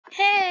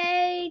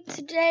Hey,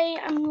 today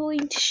I'm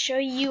going to show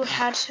you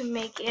how to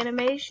make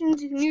animations.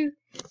 You can do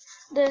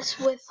this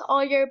with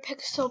all your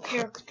pixel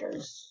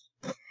characters.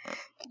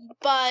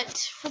 But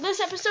for this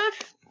episode,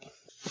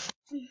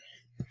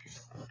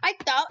 I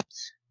thought,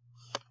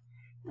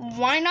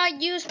 why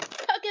not use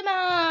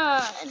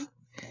Pokemon?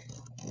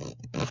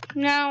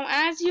 Now,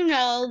 as you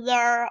know, there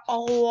are a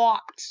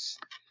lot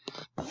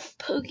of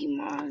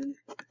Pokemon.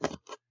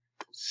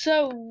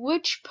 So,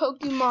 which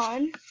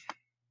Pokemon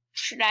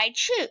should I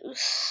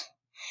choose?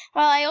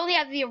 Well, I only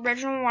have the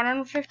original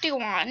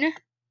 151.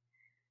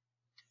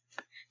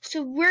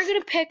 So we're going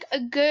to pick a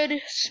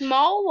good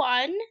small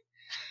one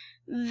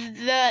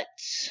that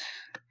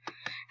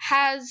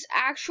has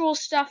actual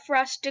stuff for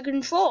us to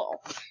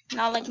control.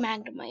 Not like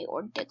Magnemite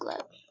or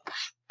Diglett.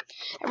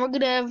 And we're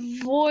going to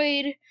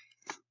avoid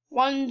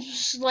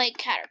ones like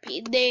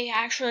Caterpie. They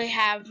actually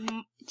have,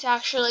 it's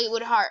actually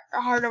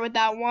harder with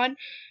that one.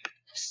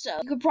 So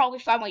you could probably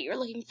find what you're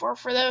looking for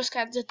those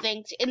kinds of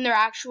things in their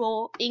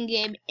actual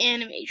in-game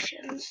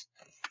animations.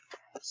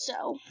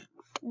 So,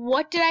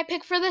 what did I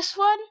pick for this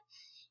one?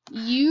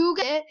 You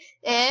get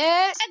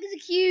it.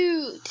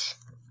 Execute.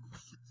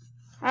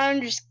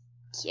 I'm just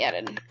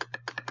kidding.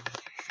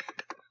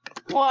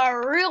 What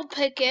our real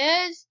pick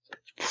is,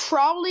 you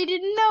probably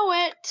didn't know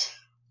it.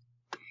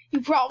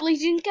 You probably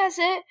didn't guess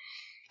it.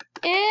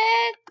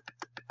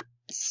 It's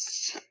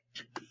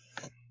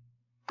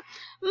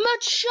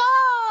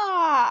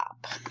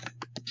Machop!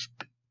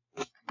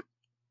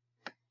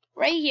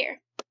 Right here.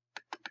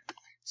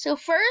 So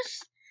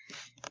first,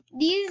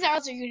 these are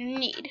what you're going to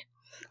need.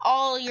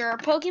 All your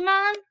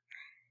Pokemon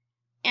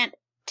and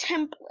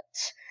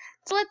templates.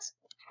 Templates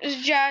is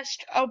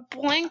just a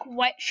blank,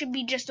 white should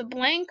be just a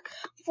blank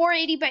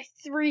 480 by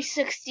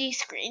 360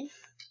 screen.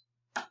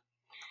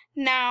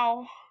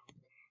 Now,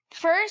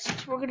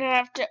 first, we're going to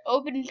have to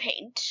open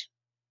Paint.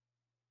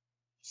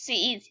 It's the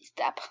easy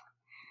step.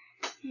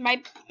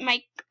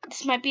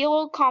 This might be a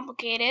little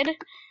complicated.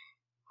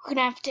 We're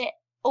gonna have to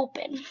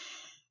open.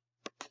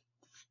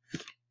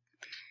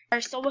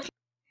 So go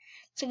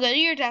to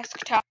your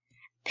desktop,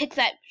 pick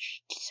that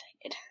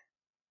decided.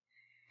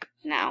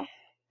 Now,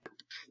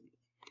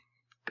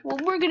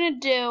 what we're gonna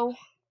do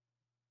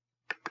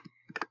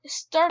is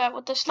start out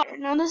with the slider.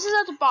 Now this is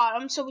at the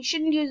bottom, so we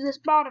shouldn't use this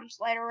bottom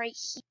slider right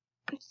here.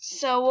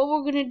 So what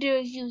we're gonna do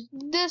is use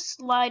this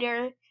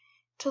slider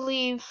to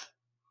leave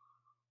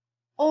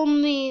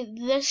only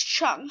this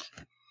chunk.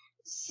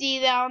 See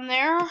down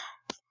there?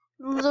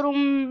 Little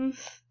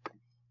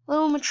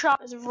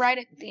Machop is right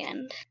at the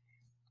end.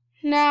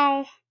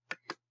 Now,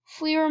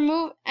 if we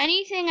remove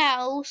anything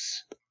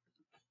else,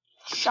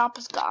 Shop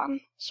is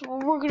gone. So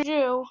what we're gonna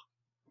do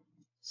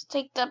is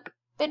take the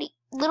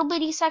little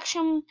bitty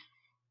section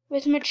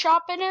with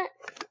Machop in it,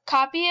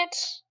 copy it,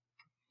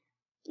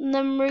 and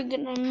then we're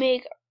gonna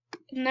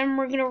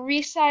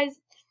resize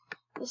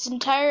this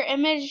entire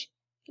image.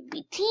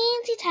 Be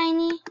teensy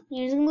tiny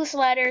using the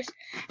sliders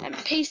and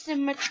paste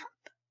in Machop.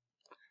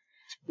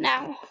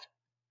 Now,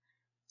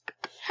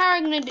 how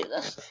are we going to do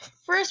this?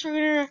 First, we're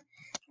going to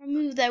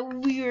remove that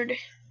weird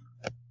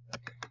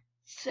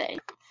thing.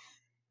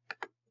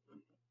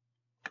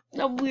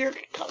 The weird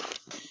color.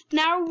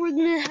 Now, we're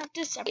going to have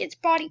to separate its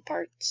body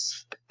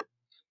parts.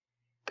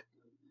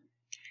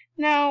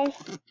 Now,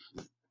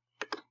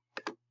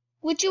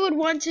 what you would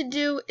want to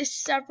do is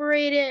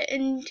separate it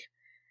and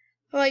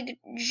like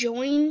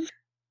joints,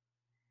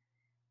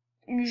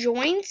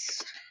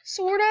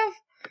 sort of,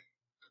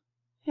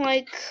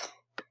 like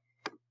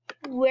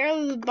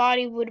where the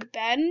body would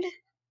bend.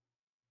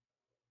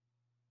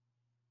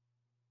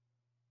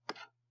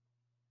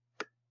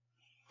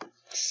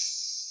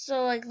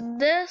 So like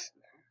this,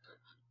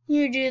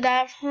 you do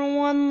that for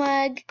one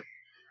leg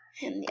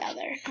and the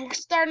other. We're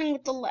starting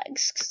with the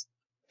legs, 'cause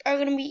are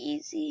gonna be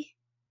easy.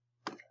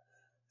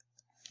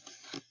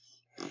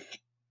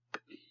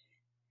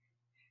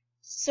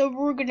 So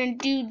we're gonna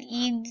do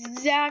the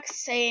exact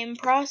same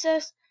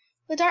process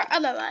with our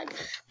other leg.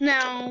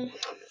 Now,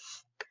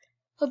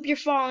 hope you're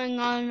following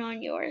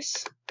on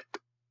yours.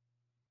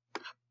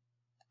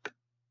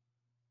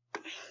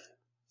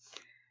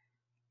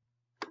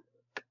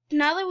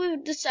 Now that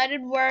we've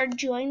decided where our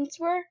joints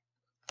were,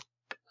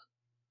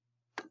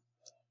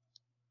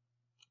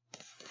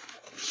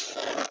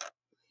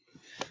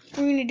 we're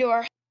gonna do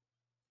our.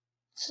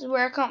 This is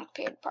where a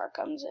complicated part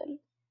comes in.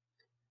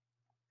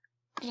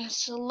 We're gonna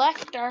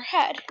select our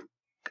head,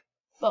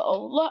 but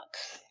oh look,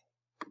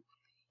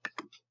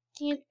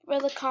 where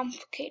the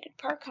complicated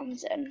part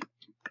comes in.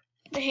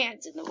 The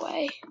hand's in the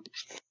way,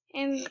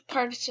 and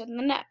part's in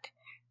the neck.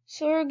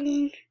 So what we're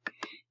gonna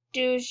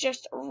do is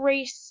just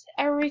erase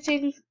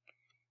everything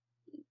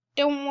you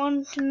don't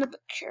want in the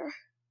picture.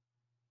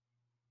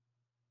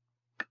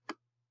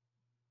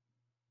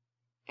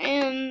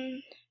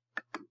 And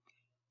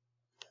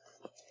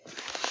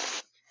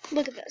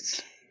look at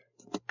this.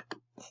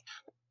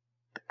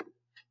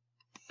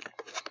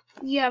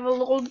 You have a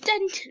little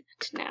dent in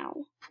it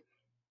now.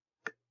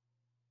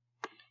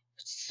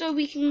 So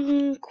we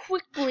can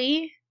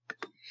quickly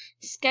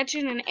sketch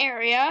in an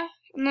area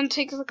and then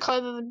take the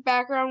color that the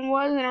background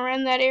was and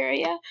around that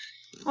area,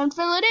 and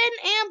fill it in,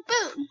 and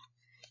boom,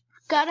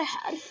 got a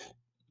head.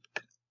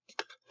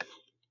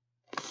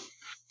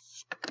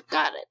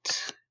 Got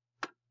it.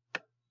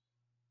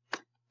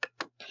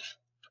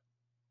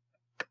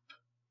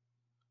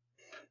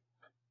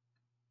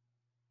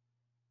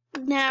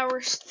 Now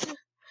we're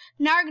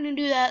gonna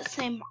do that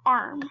same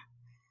arm.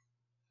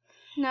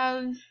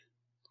 Now,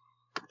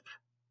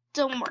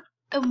 don't worry,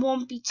 it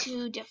won't be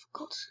too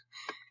difficult.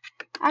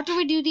 After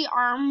we do the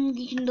arm,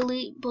 you can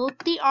delete both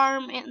the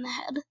arm and the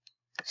head.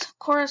 So of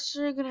course,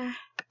 we're gonna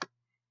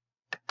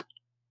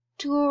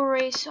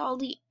erase all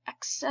the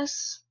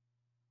excess.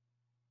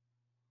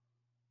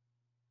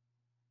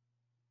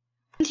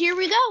 And here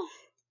we go.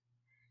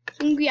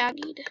 And we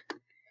need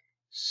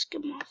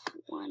skim off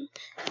one.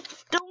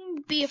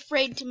 Don't be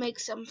afraid to make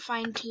some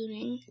fine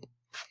tuning,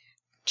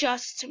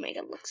 just to make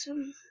it look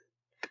some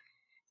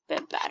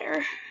bit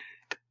better.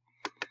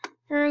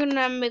 We're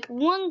gonna make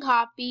one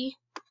copy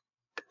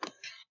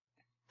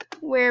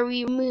where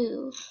we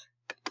remove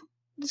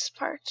this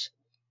part,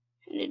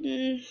 and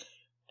then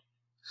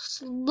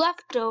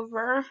left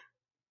over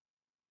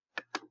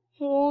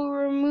we'll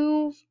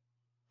remove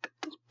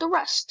the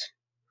rest.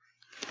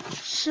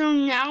 So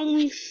now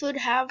we should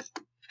have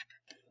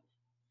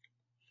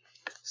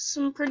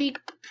some pretty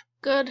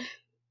good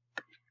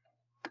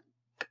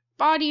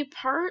body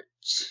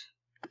parts.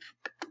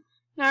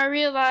 Now I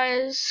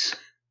realize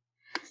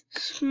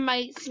this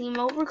might seem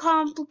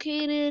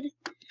overcomplicated.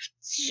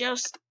 It's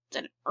just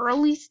an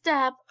early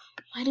step.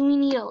 Why do we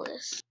need all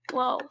this?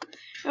 Well,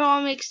 it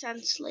all makes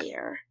sense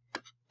later.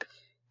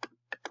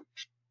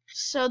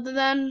 So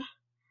then,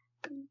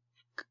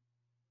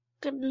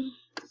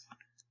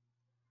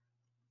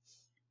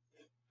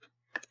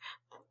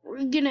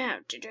 we're gonna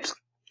have to just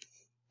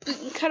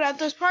cut out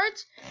those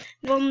parts.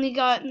 We've only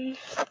gotten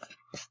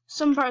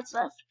some parts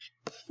left.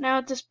 Now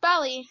with this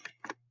belly,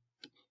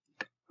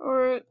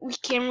 we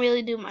can't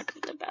really do much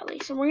with the belly.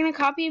 So we're gonna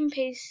copy and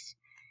paste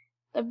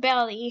the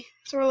belly,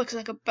 so it looks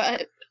like a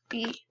butt,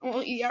 the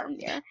only arm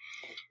there.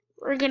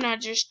 We're gonna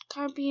just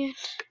copy it,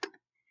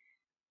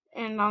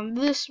 and on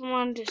this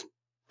one, just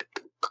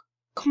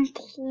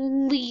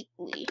completely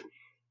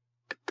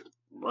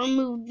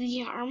remove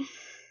the arm.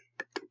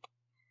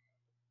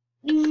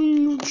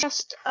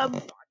 Just a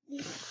body.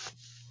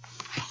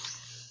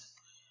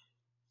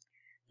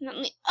 And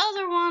then the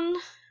other one,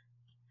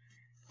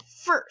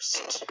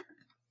 first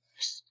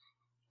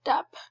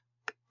step,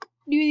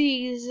 do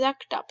the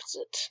exact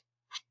opposite.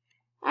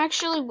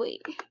 Actually,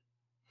 wait.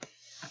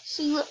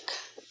 See, look.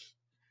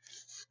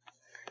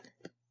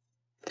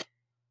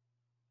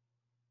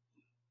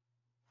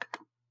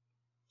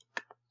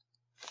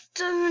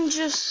 Doesn't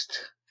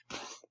just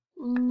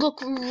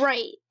look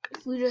right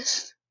if we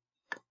just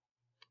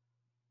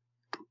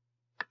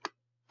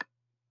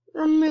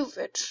remove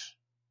it.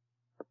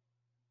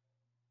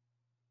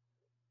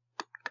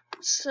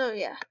 So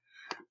yeah,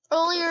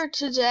 earlier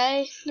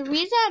today, the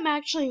reason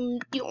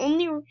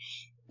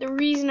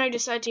I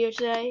decided to go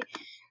today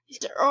is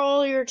that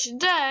earlier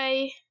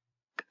today,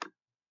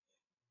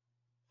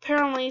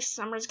 apparently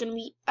summer's gonna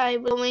be,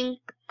 I'm going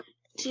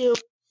to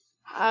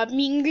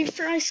meet and greet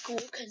for high school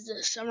because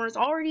the summer is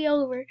already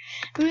over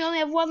and we only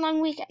have one long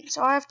weekend,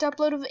 so I have to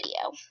upload a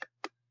video.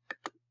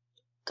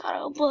 Gotta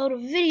upload a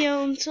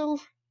video until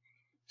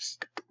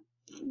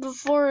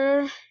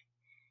before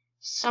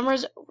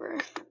summer's over.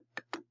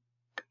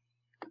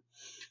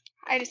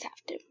 I just have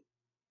to.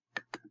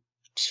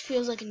 Just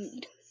feels like a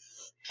need.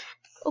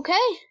 Okay.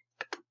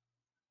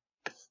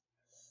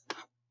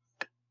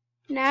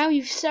 Now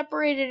you've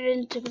separated it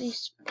into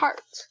these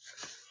parts.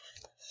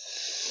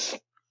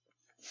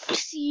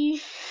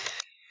 See,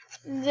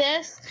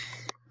 this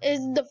is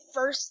the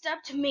first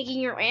step to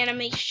making your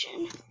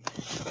animation.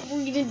 What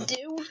we're gonna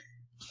do,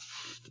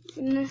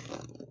 we're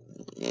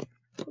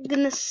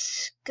gonna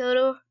go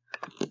to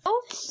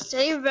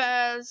save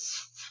as,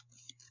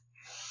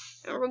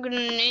 and we're gonna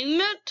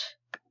name it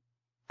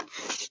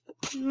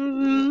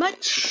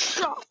Much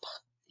Shop.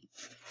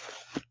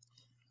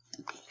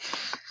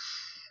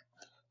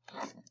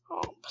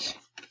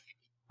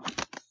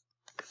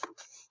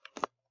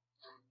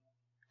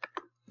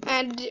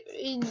 And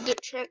the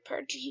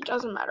transparency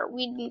doesn't matter.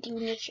 We didn't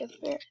even need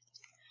transparency.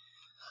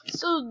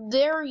 So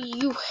there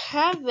you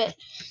have it.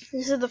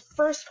 This is the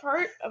first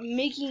part of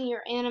making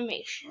your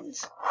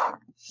animations.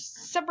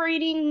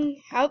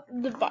 Separating out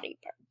the body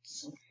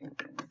parts.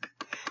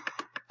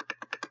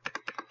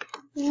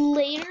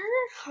 Later,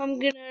 I'm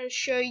gonna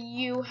show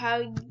you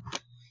how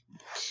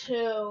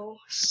to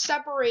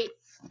separate.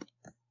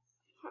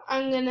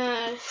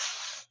 We're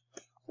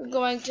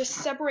going to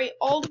separate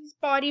all these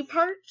body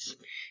parts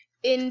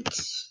into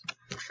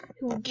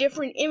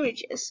different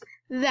images.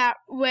 That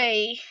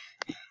way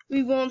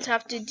we won't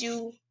have to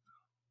do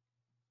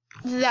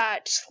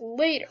that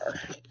later.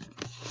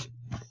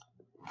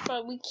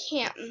 But we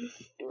can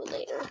do it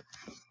later.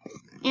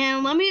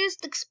 And let me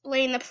just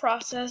explain the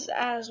process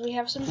as we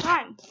have some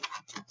time.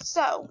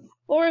 So,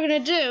 what we're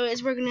going to do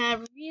is we're going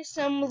to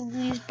reassemble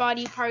these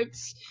body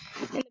parts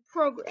in the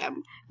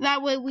program.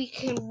 That way we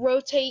can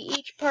rotate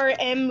each part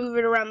and move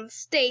it around the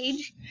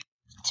stage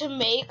to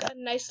make a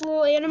nice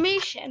little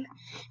animation.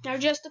 Now,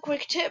 just a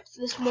quick tip: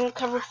 this won't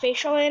cover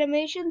facial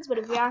animations, but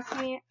if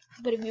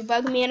you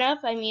bug me enough,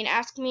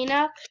 ask me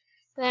enough,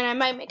 then I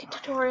might make a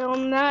tutorial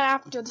on that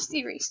after the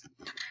series.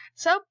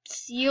 So,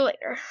 see you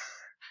later.